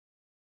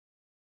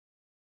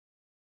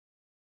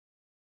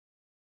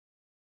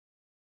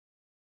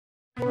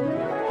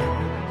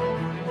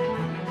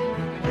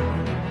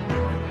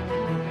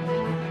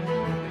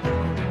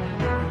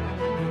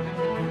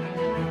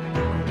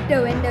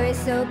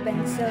just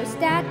opened so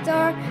that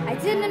door. I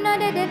didn't know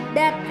they did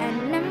that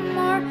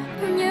anymore.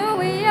 Who knew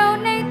we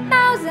own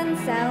 8,000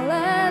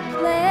 salad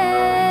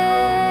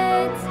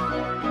plates?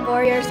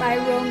 For years I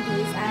roamed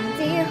these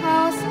empty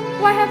halls.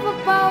 Why have a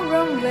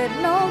ballroom with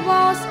no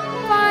walls?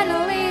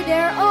 Finally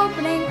they're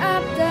opening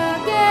up the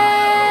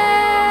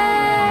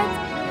gate.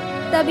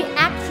 There'll be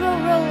actual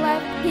real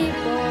life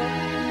people.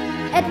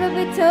 It will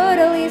be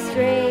totally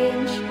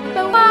strange.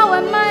 But wow,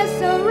 am I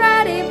so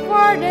ready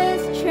for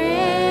this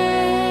change?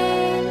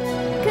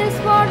 'Cause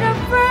for the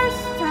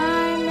first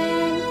time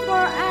in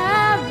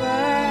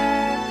forever,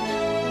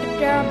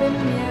 there'll be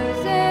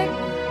music,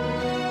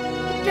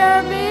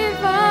 there'll be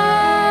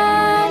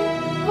fun.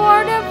 For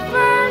the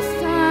first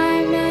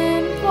time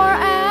in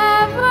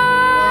forever,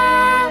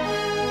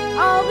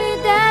 I'll be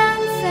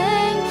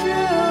dancing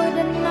through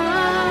the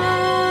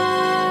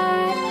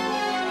night.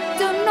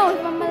 Don't know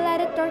if I'm a let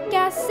it or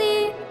gassy,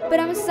 but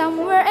I'm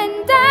somewhere in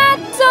that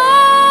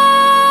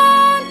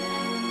zone.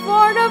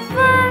 For the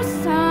first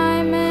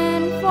time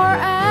in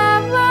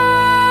forever,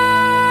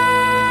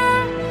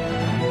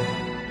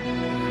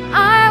 I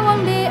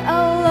won't be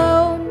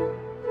alone.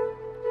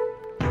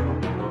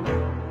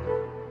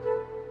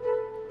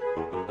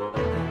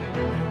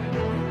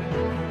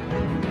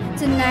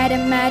 Tonight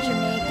imagine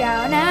me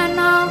gown and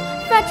all,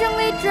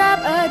 fetchingly drop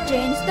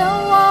against the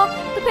wall,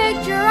 the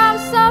picture of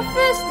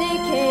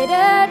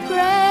sophisticated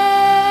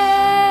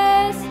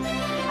grace.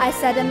 I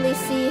suddenly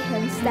see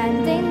him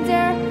standing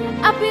there,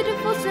 a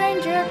beautiful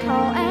stranger,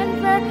 tall and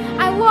fair.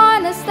 I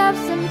wanna stuff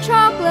some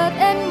chocolate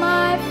in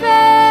my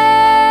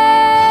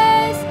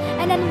face,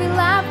 and then we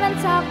laugh and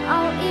talk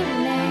all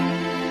evening,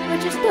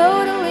 which is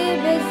totally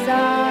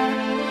bizarre.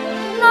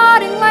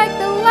 Nothing like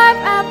the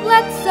life I've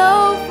led so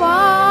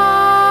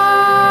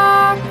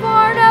far.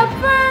 For the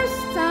first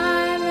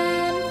time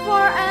in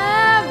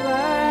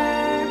forever,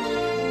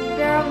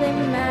 there'll be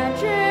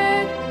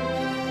magic,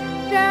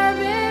 there'll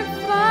be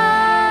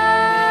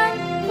fun.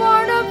 For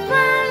the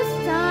first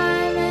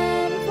time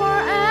in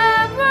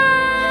forever,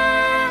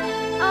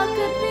 I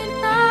could be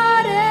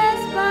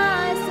noticed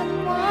by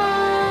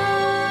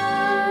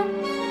someone.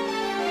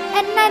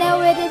 And I know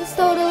it is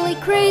totally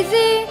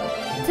crazy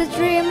to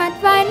dream I'd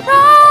find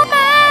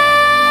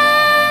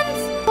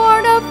romance. For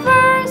the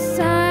first